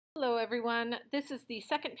Hello everyone, this is the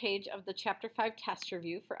second page of the Chapter 5 test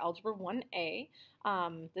review for Algebra 1A.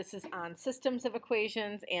 This is on systems of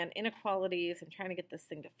equations and inequalities and trying to get this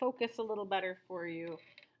thing to focus a little better for you.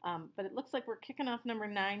 But it looks like we're kicking off number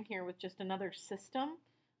 9 here with just another system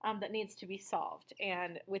that needs to be solved.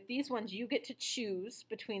 And with these ones you get to choose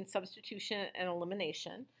between substitution and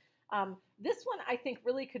elimination. This one I think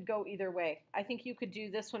really could go either way. I think you could do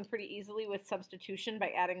this one pretty easily with substitution by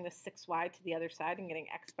adding this 6y to the other side and getting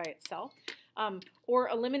x by itself. Or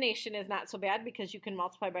elimination is not so bad because you can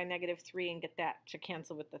multiply by -3 and get that to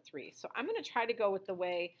cancel with the 3. So I'm going to try to go with the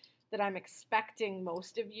way that I'm expecting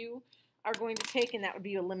most of you are going to take, and that would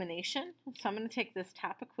be elimination. So I'm going to take this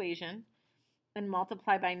top equation and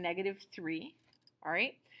multiply by -3, all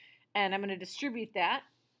right? And I'm going to distribute that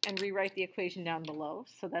and rewrite the equation down below.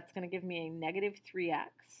 So that's going to give me a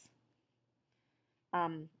 -3x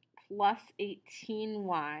plus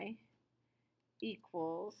 18y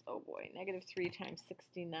equals, oh boy, -3 times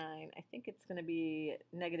 69. I think it's going to be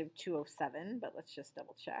 -207, but let's just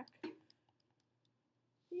double check.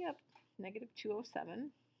 Yep,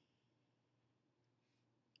 -207.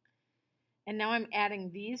 And now I'm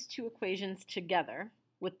adding these two equations together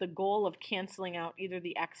with the goal of canceling out either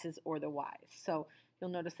the x's or the y's. So you'll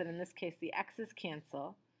notice that in this case the x's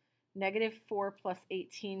cancel. -4 plus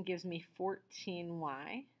 18 gives me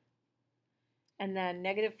 14y. And then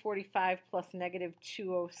 -45 plus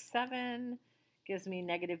 -207 gives me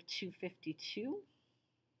 -252.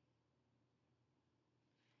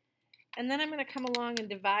 And then I'm going to come along and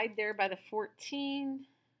divide there by the 14.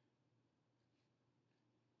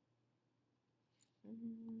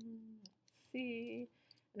 Let's see.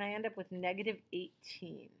 And I end up with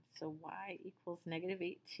 -18. So y equals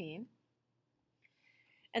 -18.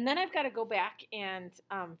 And then I've got to go back and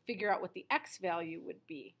figure out what the x value would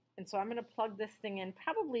be. And so I'm going to plug this thing in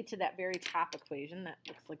probably to that very top equation. That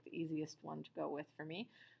looks like the easiest one to go with for me.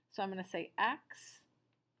 So I'm going to say x,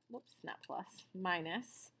 whoops, not plus,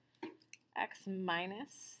 minus x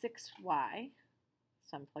minus 6y.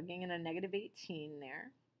 So I'm plugging in a -18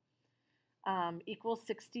 there. Equals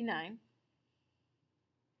 69.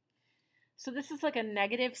 So this is like a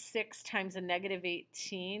 -6 times a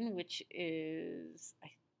 -18, which is,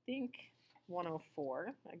 I think,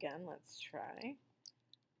 104. Again, let's try.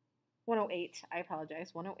 108, I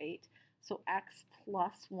apologize, 108. So x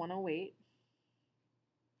plus 108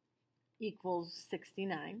 equals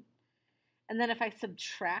 69. And then if I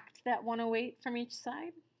subtract that 108 from each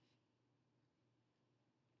side,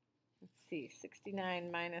 let's see, 69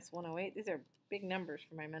 minus 108. These are big numbers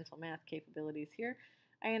for my mental math capabilities here.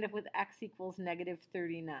 I end up with x equals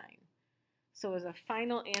 -39. So as a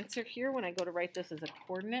final answer here, when I go to write this as a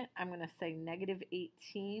coordinate, I'm going to say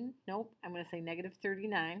 -18. Nope, I'm going to say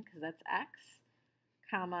 -39 because that's x,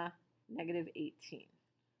 comma, -18.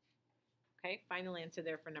 Okay, final answer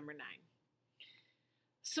there for number 9.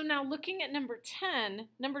 So now looking at number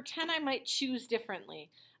 10 I might choose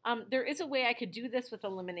differently. There is a way I could do this with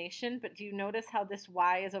elimination, but do you notice how this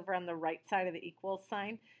y is over on the right side of the equals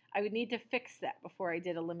sign? I would need to fix that before I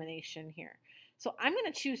did elimination here. So I'm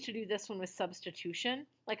going to choose to do this one with substitution.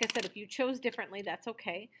 Like I said, if you chose differently, that's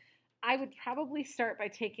okay. I would probably start by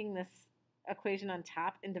taking this equation on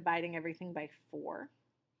top and dividing everything by 4.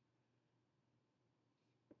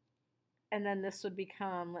 And then this would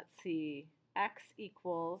become, let's see, x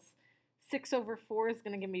equals 6 over 4 is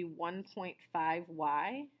going to give me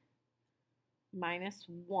 1.5y minus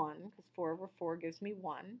 1, because 4 over 4 gives me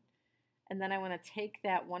 1. And then I want to take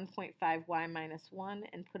that 1.5y minus 1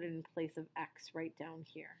 and put it in place of x right down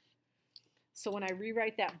here. So when I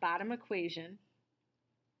rewrite that bottom equation,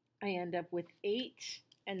 I end up with 8,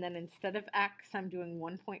 and then instead of x, I'm doing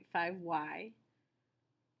 1.5y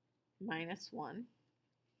minus 1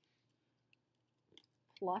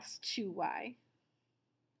 plus 2y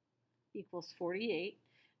equals 48.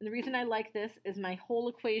 And the reason I like this is my whole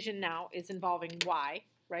equation now is involving y,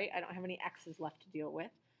 right? I don't have any x's left to deal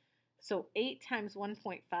with. So 8 times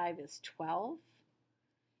 1.5 is 12,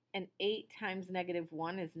 and 8 times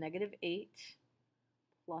 -1 is -8,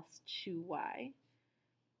 plus 2y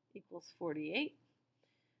equals 48.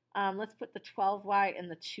 Let's put the 12y and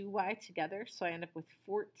the 2y together, so I end up with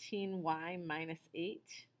 14y minus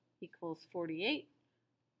 8 equals 48.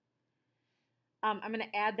 I'm going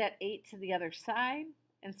to add that 8 to the other side,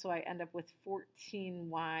 and so I end up with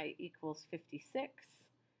 14y equals 56.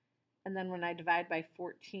 And then when I divide by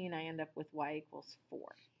 14, I end up with y equals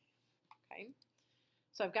 4. Okay,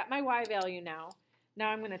 so I've got my y value now. Now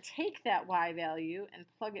I'm going to take that y value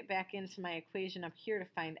and plug it back into my equation up here to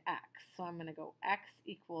find x. So I'm going to go x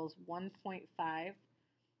equals 1.5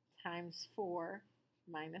 times 4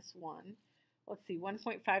 minus 1 let's see,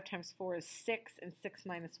 1.5 times 4 is 6, and 6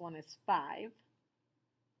 minus 1 is 5.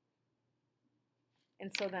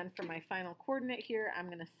 And so then for my final coordinate here, I'm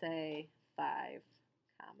going to say 5,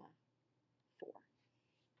 comma,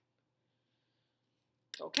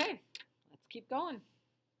 4. Okay, let's keep going.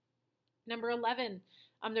 Number 11,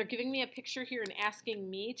 they're giving me a picture here and asking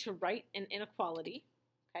me to write an inequality,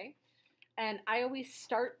 okay? And I always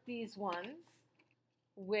start these ones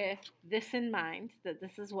with this in mind, that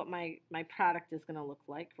this is what my product is going to look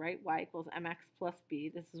like, right? Y equals mx plus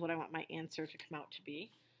b. This is what I want my answer to come out to be,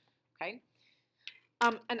 okay?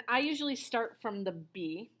 And I usually start from the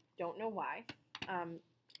b. Don't know why.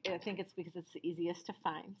 I think it's because it's the easiest to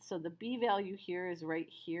find. So the b value here is right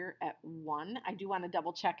here at 1. I do want to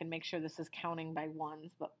double check and make sure this is counting by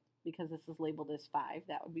ones, but because this is labeled as 5,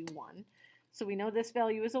 that would be 1. So we know this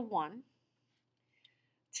value is a 1.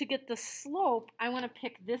 To get the slope, I want to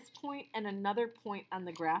pick this point and another point on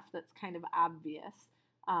the graph that's kind of obvious.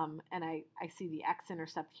 And I see the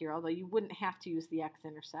x-intercept here, although you wouldn't have to use the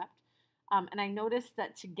x-intercept. And I noticed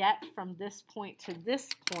that to get from this point to this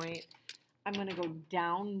point, I'm going to go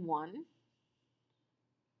down 1.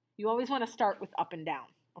 You always want to start with up and down.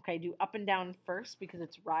 Okay, do up and down first because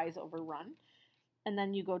it's rise over run. And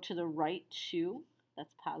then you go to the right 2.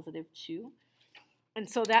 That's positive 2. And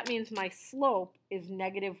so that means my slope is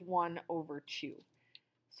negative 1 over 2.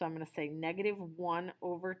 So I'm going to say negative 1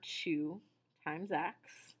 over 2 times x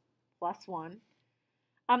plus 1.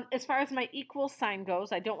 As far as my equals sign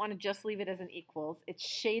goes, I don't want to just leave it as an equals. It's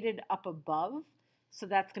shaded up above, so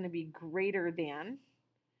that's going to be greater than.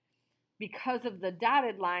 Because of the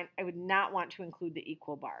dotted line, I would not want to include the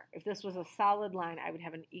equal bar. If this was a solid line, I would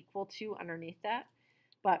have an equal to underneath that.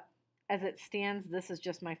 But as it stands, this is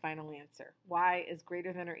just my final answer. Y is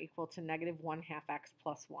greater than or equal to negative 1/2 x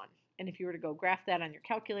plus 1. And if you were to go graph that on your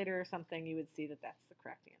calculator or something, you would see that that's the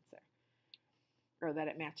correct answer, or that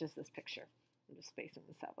it matches this picture. I'm just spacing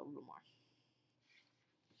this out a little more.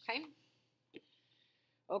 Okay.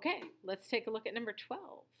 Okay, let's take a look at number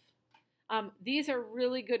 12. These are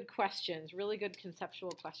really good questions, really good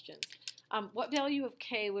conceptual questions. What value of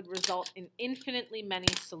k would result in infinitely many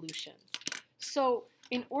solutions? So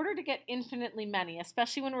in order to get infinitely many,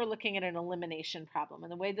 especially when we're looking at an elimination problem,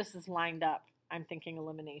 and the way this is lined up, I'm thinking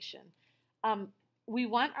elimination, we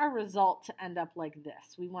want our result to end up like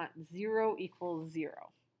this. We want 0 equals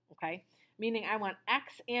 0, okay? Meaning I want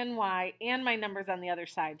x and y and my numbers on the other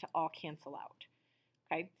side to all cancel out,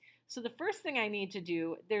 okay? So the first thing I need to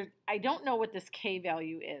do, I don't know what this k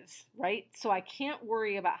value is, right? So I can't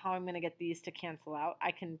worry about how I'm going to get these to cancel out.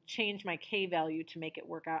 I can change my k value to make it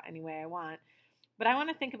work out any way I want. But I want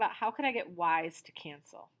to think about how could I get y's to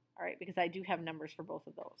cancel, all right? Because I do have numbers for both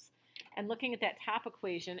of those. And looking at that top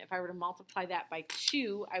equation, if I were to multiply that by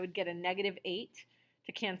 2, I would get a negative 8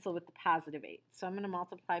 to cancel with the positive 8. So I'm going to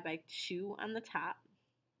multiply by 2 on the top.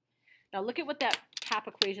 Now look at what that top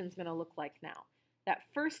equation is going to look like now. That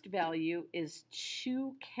first value is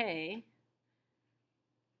 2k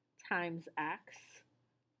times x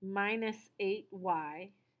minus 8y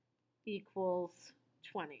equals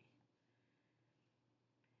 20.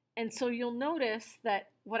 And so you'll notice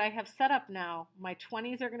that what I have set up now, my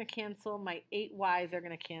 20s are going to cancel, my 8y's are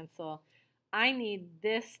going to cancel. I need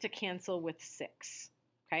this to cancel with 6,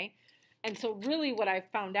 okay? And so really what I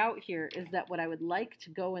found out here is that what I would like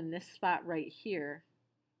to go in this spot right here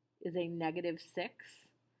is a negative 6.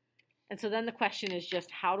 And so then the question is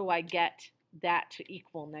just how do I get that to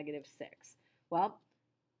equal negative 6? Well,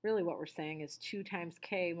 really what we're saying is 2 times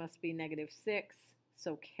k must be negative 6,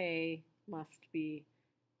 so k must be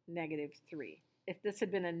negative 3. If this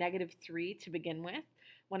had been a negative 3 to begin with,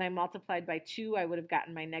 when I multiplied by 2, I would have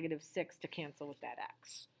gotten my negative 6 to cancel with that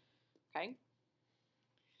x. Okay?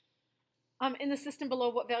 In the system below,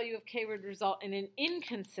 what value of k would result in an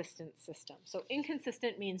inconsistent system? So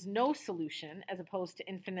inconsistent means no solution as opposed to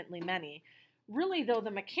infinitely many. Really, though, the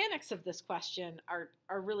mechanics of this question are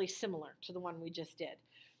really similar to the one we just did.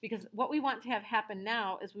 Because what we want to have happen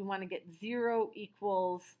now is we want to get 0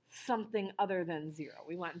 equals something other than 0.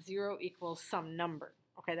 We want 0 equals some number.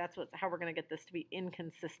 Okay, that's how we're going to get this to be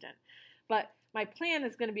inconsistent. But my plan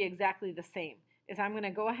is going to be exactly the same. Is I'm going to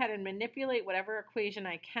go ahead and manipulate whatever equation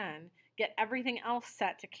I can, get everything else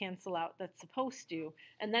set to cancel out that's supposed to,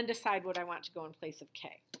 and then decide what I want to go in place of k.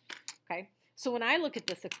 Okay? So when I look at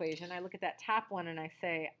this equation, I look at that top one and I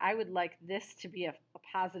say, I would like this to be a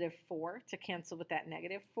positive 4 to cancel with that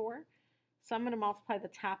negative 4. So I'm going to multiply the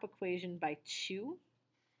top equation by 2.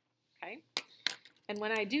 Okay? And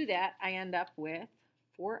when I do that, I end up with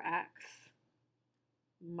 4x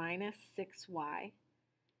minus 6y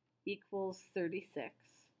equals 36.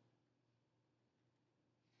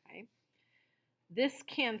 Okay? This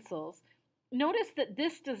cancels. Notice that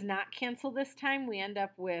this does not cancel this time. We end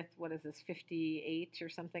up with, what is this, 58 or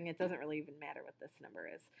something? It doesn't really even matter what this number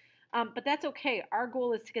is. But that's okay. Our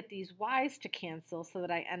goal is to get these y's to cancel so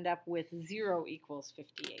that I end up with 0 equals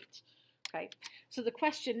 58. Okay, so the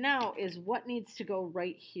question now is what needs to go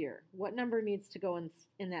right here? What number needs to go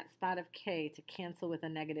in that spot of k to cancel with a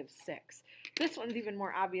negative 6? This one's even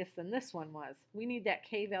more obvious than this one was. We need that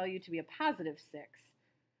k value to be a positive 6.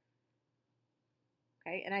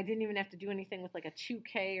 Okay, and I didn't even have to do anything with like a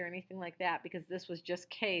 2k or anything like that because this was just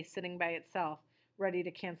k sitting by itself, ready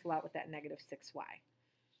to cancel out with that negative 6y.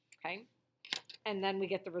 Okay, and then we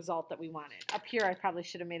get the result that we wanted. Up here, I probably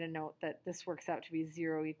should have made a note that this works out to be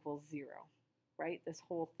 0 equals 0, right? This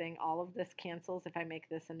whole thing, all of this cancels if I make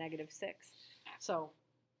this a negative 6. So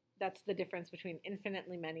that's the difference between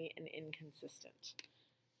infinitely many and inconsistent.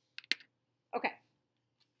 Okay,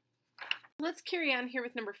 let's carry on here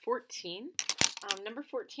with number 14. Number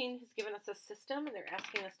 14 has given us a system, and they're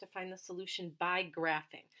asking us to find the solution by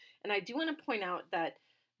graphing. And I do want to point out that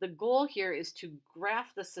the goal here is to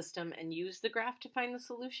graph the system and use the graph to find the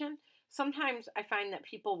solution. Sometimes I find that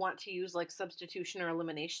people want to use like substitution or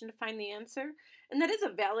elimination to find the answer, and that is a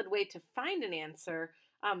valid way to find an answer,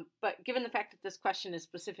 but given the fact that this question is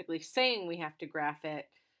specifically saying we have to graph it,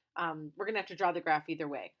 we're going to have to draw the graph either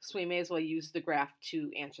way, so we may as well use the graph to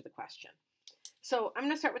answer the question. So I'm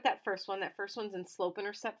going to start with that first one. That first one's in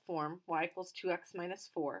slope-intercept form, y equals 2x minus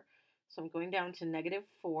 4. So I'm going down to negative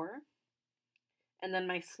 4. And then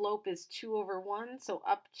my slope is 2 over 1, so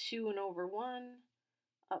up 2 and over 1,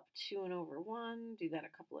 up 2 and over 1. Do that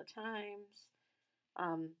a couple of times.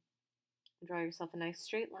 Draw yourself a nice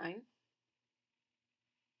straight line.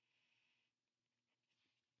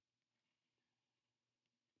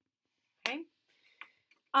 Okay.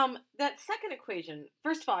 That second equation,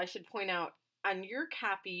 first of all, I should point out, on your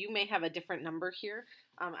copy, you may have a different number here.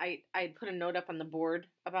 I put a note up on the board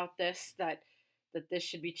about this, that this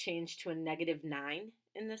should be changed to a negative 9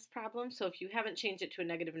 in this problem. So if you haven't changed it to a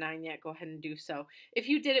negative 9 yet, go ahead and do so. If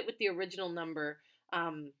you did it with the original number,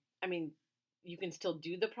 I mean, you can still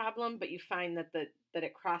do the problem, but you find that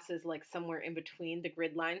it crosses like somewhere in between the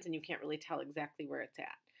grid lines, and you can't really tell exactly where it's at.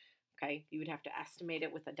 Okay, you would have to estimate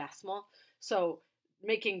it with a decimal. So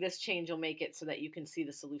making this change will make it so that you can see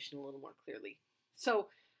the solution a little more clearly. So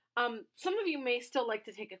some of you may still like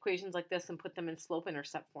to take equations like this and put them in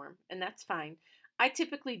slope-intercept form, and that's fine. I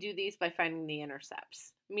typically do these by finding the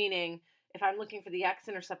intercepts, meaning if I'm looking for the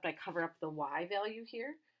x-intercept, I cover up the y value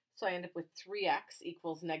here. So I end up with 3x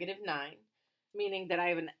equals negative 9, meaning that I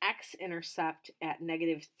have an x-intercept at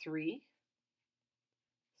negative 3.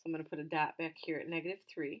 So I'm going to put a dot back here at negative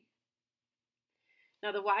 3.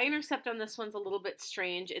 Now the y-intercept on this one's a little bit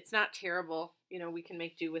strange. It's not terrible, you know, we can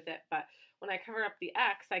make do with it, but when I cover up the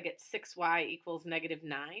x, I get 6y equals negative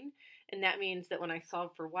 9, and that means that when I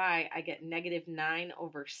solve for y, I get negative 9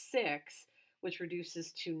 over 6, which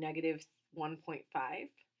reduces to negative 1.5.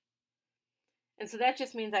 And so that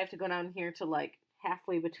just means I have to go down here to like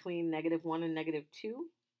halfway between negative 1 and negative 2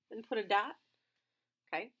 and put a dot.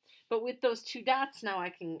 Okay, but with those two dots now I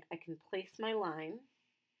can place my line.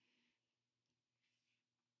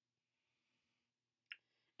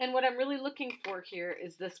 And what I'm really looking for here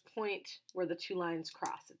is this point where the two lines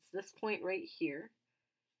cross. It's this point right here,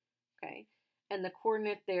 okay? And the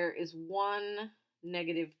coordinate there is 1,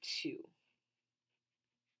 negative 2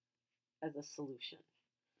 as a solution,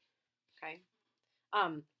 okay?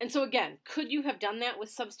 And so again, could you have done that with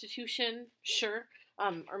substitution? Sure.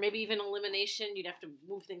 Or maybe even elimination. You'd have to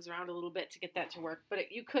move things around a little bit to get that to work,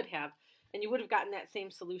 but you could have, and you would have gotten that same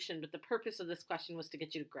solution, but the purpose of this question was to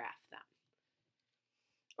get you to graph them.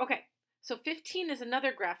 Okay, so 15 is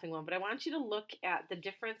another graphing one, but I want you to look at the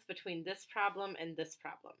difference between this problem and this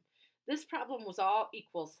problem. This problem was all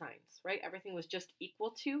equal signs, right? Everything was just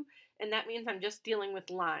equal to, and that means I'm just dealing with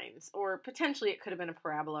lines, or potentially it could have been a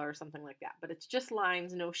parabola or something like that, but it's just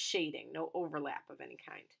lines, no shading, no overlap of any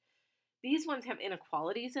kind. These ones have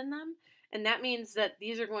inequalities in them, and that means that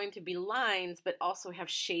these are going to be lines, but also have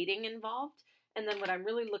shading involved. And then what I'm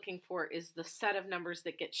really looking for is the set of numbers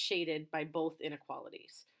that get shaded by both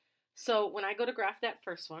inequalities. So when I go to graph that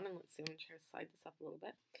first one, and let's see, I'm going to try to slide this up a little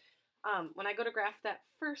bit. When I go to graph that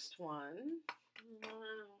first one,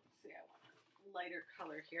 let's see, I want a lighter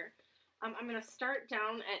color here. I'm going to start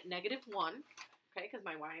down at negative 1, okay, because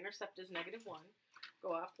my y-intercept is negative 1.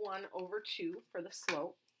 Go up 1 over 2 for the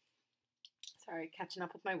slope. Sorry, catching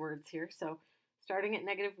up with my words here. So starting at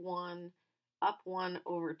negative 1, up 1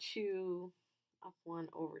 over 2, up 1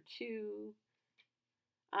 over 2.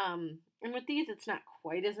 And with these, it's not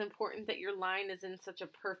quite as important that your line is in such a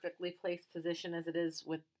perfectly placed position as it is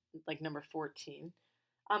with like number 14.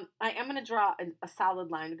 I am going to draw a solid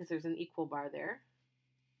line because there's an equal bar there.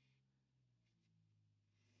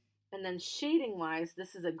 And then shading wise,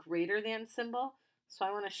 this is a greater than symbol. So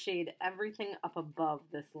I want to shade everything up above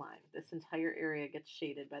this line. This entire area gets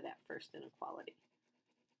shaded by that first inequality.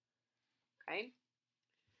 Okay.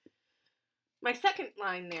 My second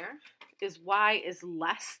line there is y is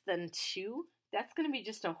less than 2. That's going to be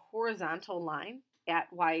just a horizontal line at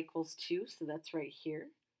y equals 2. So that's right here.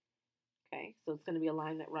 Okay, so it's going to be a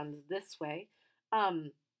line that runs this way.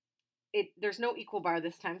 There's no equal bar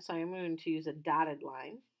this time, so I'm going to use a dotted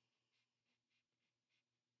line.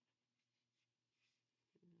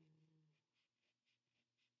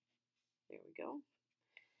 There we go.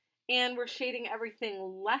 And we're shading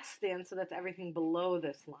everything less than, so that's everything below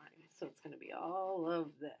this line. So it's going to be all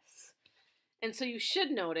of this. And so you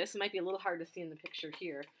should notice, it might be a little hard to see in the picture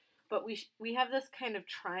here, but we have this kind of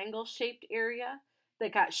triangle-shaped area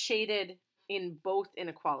that got shaded in both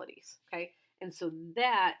inequalities, okay? And so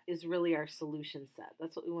that is really our solution set.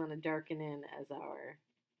 That's what we want to darken in as our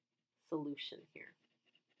solution here.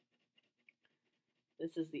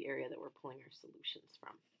 This is the area that we're pulling our solutions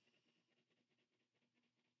from.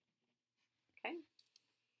 Okay.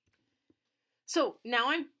 So now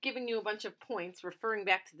I'm giving you a bunch of points referring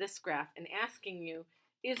back to this graph and asking you,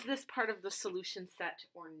 is this part of the solution set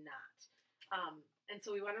or not? And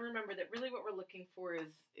so we want to remember that really what we're looking for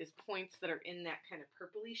is points that are in that kind of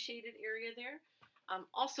purpley shaded area there.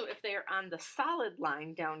 Also, if they are on the solid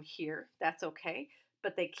line down here, that's okay,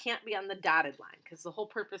 but they can't be on the dotted line because the whole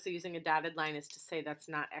purpose of using a dotted line is to say that's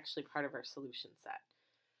not actually part of our solution set.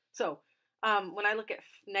 So when I look at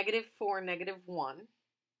 -4, -1, all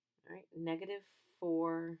right,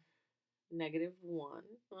 -4,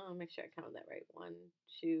 -1. I'll make sure I counted that right. 1,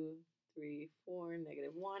 2, 3, 4,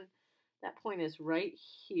 -1. That point is right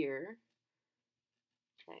here.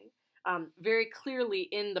 Okay. Very clearly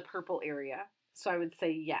in the purple area. So I would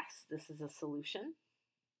say yes, this is a solution. You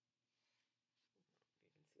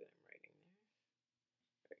can see what I'm writing there.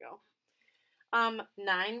 There we go.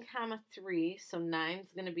 9, 3. So 9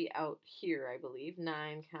 is going to be out here, I believe.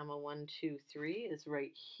 9, 1, 2, 3 is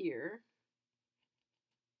right here.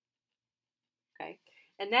 Okay,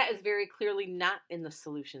 and that is very clearly not in the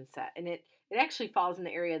solution set, and it actually falls in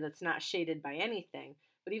the area that's not shaded by anything,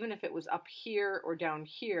 but even if it was up here or down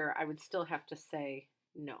here, I would still have to say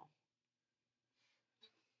no.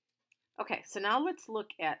 Okay, so now let's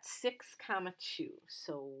look at 6, 2.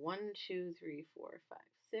 So 1, 2, 3, 4, 5,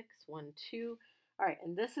 6, 1, 2. All right,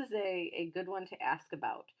 and this is a good one to ask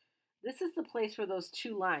about. This is the place where those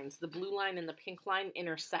two lines, the blue line and the pink line,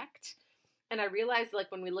 intersect. And I realized,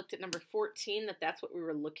 like when we looked at number 14, that that's what we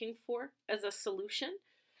were looking for as a solution.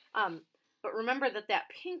 But remember that that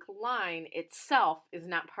pink line itself is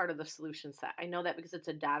not part of the solution set. I know that because it's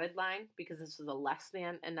a dotted line, because this is a less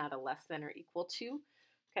than and not a less than or equal to.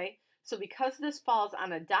 Okay, so because this falls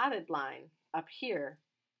on a dotted line up here,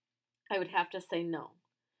 I would have to say no.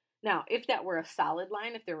 Now, if that were a solid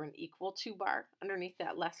line, if there were an equal to bar underneath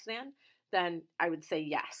that less than, then I would say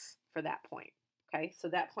yes for that point. Okay, so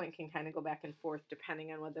that point can kind of go back and forth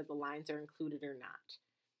depending on whether the lines are included or not.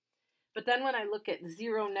 But then when I look at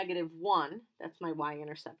 0, -1, that's my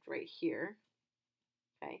y-intercept right here,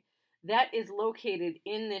 okay, that is located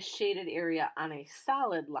in this shaded area on a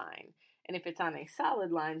solid line. And if it's on a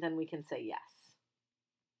solid line, then we can say yes.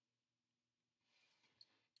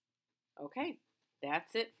 Okay,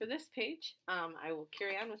 that's it for this page. I will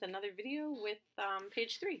carry on with another video with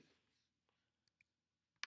page 3.